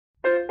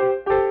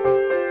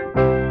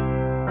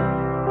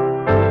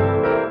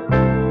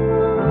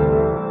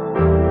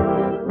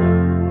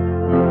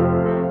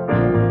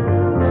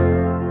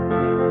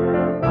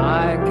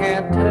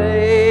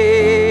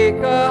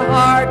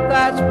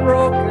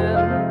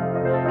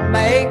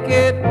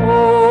it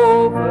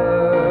over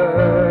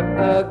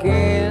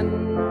again.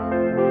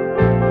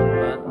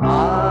 But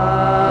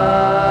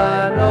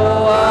I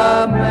know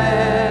a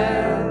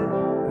man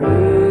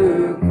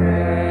who can.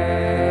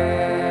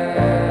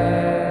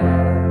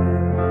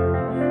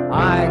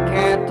 I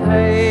can't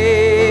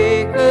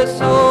take a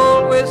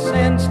soul with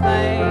sin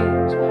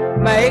stains,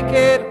 make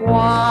it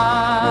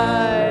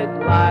white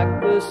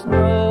like the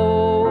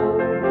snow.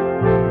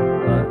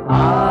 But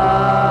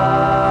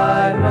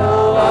I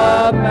know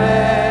a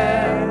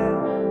man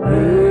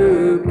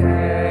who can.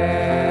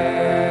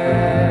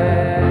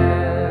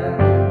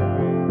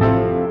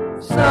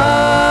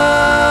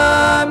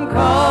 Some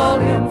call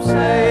him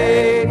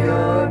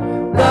Savior,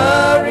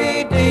 the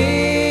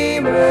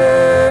Redeemer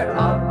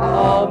of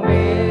all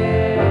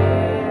men.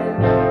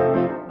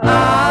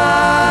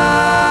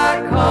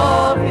 I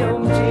call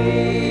him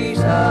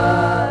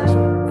Jesus,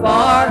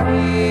 for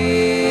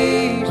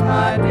he's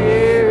my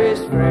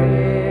dearest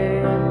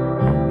friend.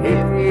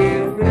 If you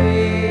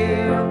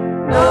feel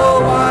no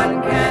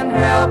one can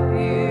help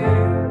you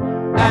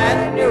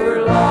and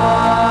your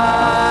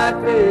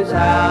life is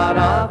out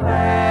of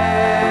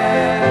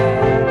hand,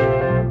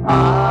 I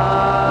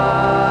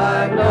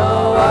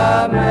know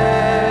a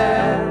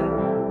man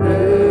who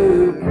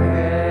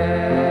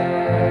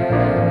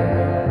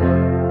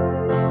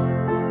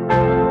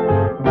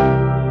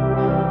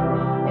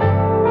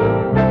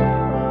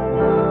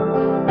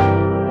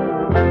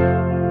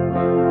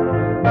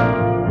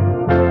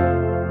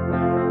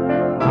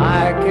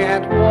I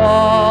can't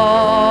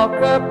walk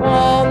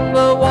upon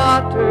the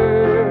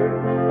water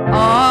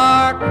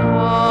or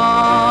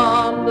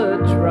calm the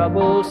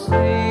troubled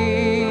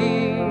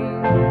sea,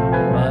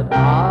 but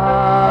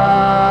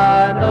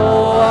I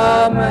know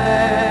a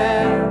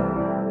man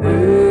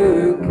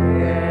who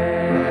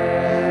can.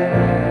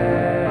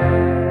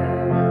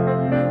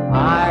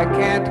 I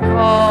can't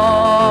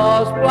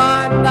cause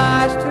blind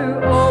eyes to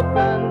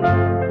open,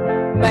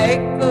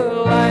 make the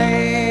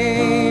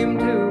lame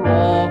to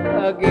walk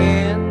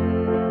again,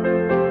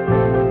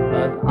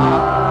 but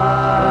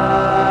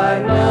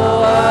I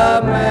know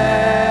a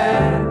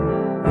man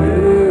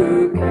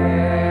who can.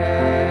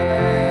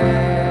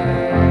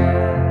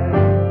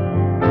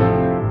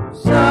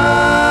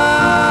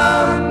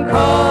 Some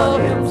call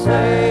him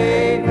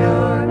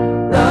Savior,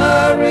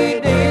 the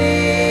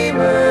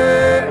Redeemer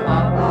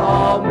of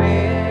all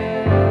men.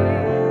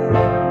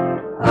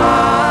 I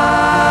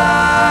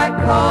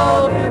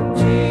call him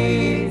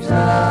Jesus,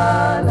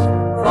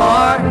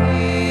 for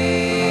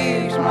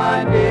he's my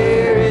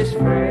dearest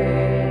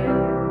friend.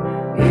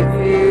 If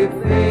you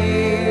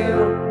feel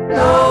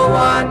no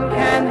one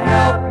can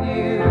help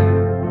you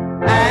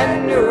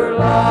and your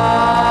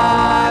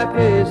life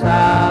is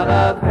out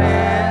of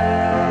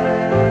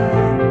hand,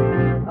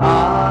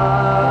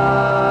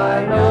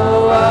 I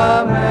know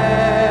a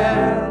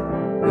man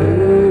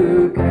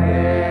who can.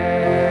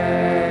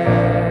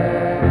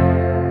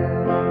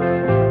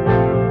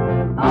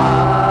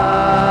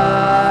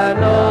 I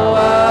know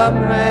a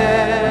man